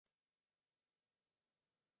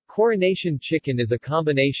Coronation chicken is a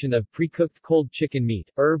combination of pre-cooked cold chicken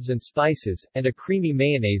meat, herbs and spices, and a creamy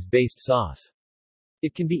mayonnaise-based sauce.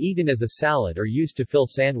 It can be eaten as a salad or used to fill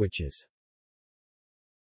sandwiches.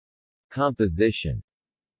 Composition.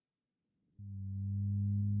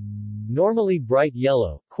 Normally bright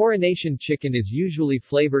yellow, Coronation chicken is usually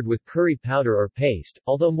flavored with curry powder or paste,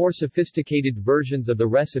 although more sophisticated versions of the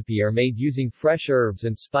recipe are made using fresh herbs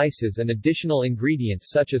and spices and additional ingredients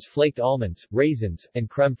such as flaked almonds, raisins, and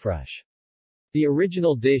crème fraîche. The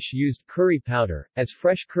original dish used curry powder, as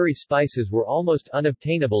fresh curry spices were almost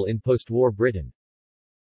unobtainable in post-war Britain.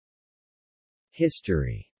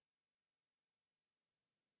 History.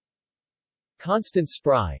 Constance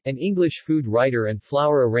Spry, an English food writer and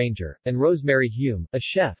flower arranger, and Rosemary Hume, a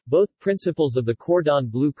chef, both principals of the Cordon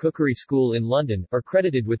Bleu Cookery School in London, are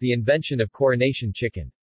credited with the invention of Coronation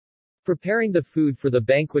chicken. Preparing the food for the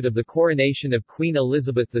banquet of the coronation of Queen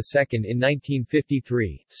Elizabeth II in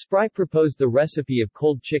 1953, Spry proposed the recipe of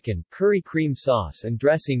cold chicken, curry cream sauce and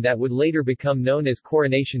dressing that would later become known as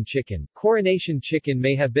Coronation chicken. Coronation chicken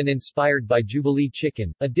may have been inspired by Jubilee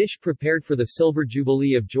chicken, a dish prepared for the Silver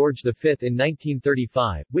Jubilee of George V in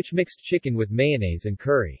 1935, which mixed chicken with mayonnaise and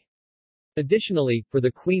curry. Additionally, for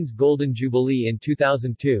the Queen's Golden Jubilee in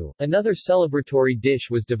 2002, another celebratory dish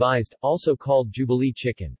was devised, also called Jubilee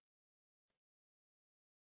chicken.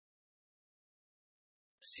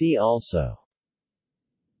 See also: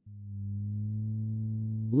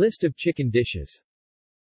 List of chicken dishes.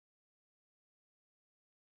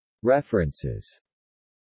 References.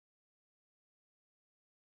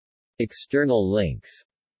 External links.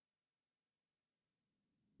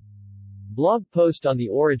 Blog post on the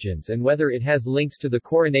origins and whether it has links to the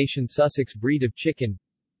Coronation Sussex breed of chicken.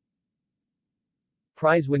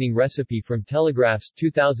 Prize-winning recipe from Telegraph's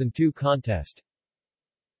 2002 contest.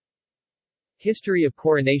 History of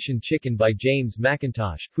Coronation chicken by James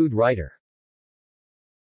Mackintosh, food writer.